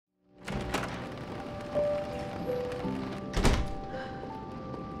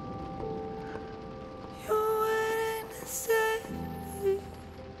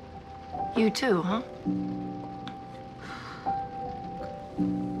You too, huh?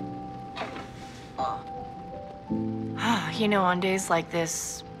 You know, on days like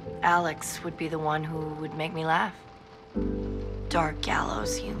this, Alex would be the one who would make me laugh. Dark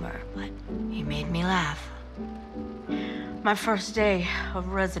gallows humor, but he made me laugh. My first day of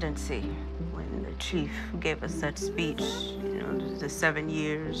residency, when the chief gave us that speech, you know, the 7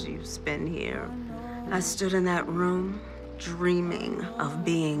 years you spend here, I stood in that room dreaming of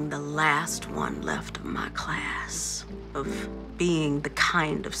being the last one left of my class, of being the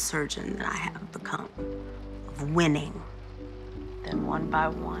kind of surgeon that I have become, of winning. Then one by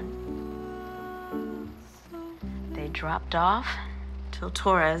one, they dropped off till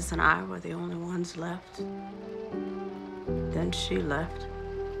Torres and I were the only ones left. Then she left.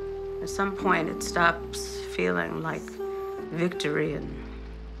 At some point, it stops feeling like victory and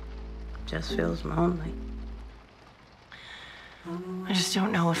just feels lonely. I just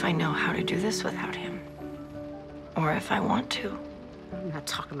don't know if I know how to do this without him. Or if I want to. I'm not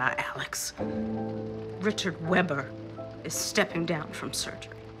talking about Alex. Richard Weber is stepping down from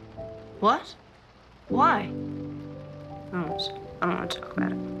surgery. What? Why? I don't want to talk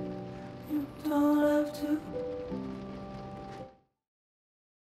about it.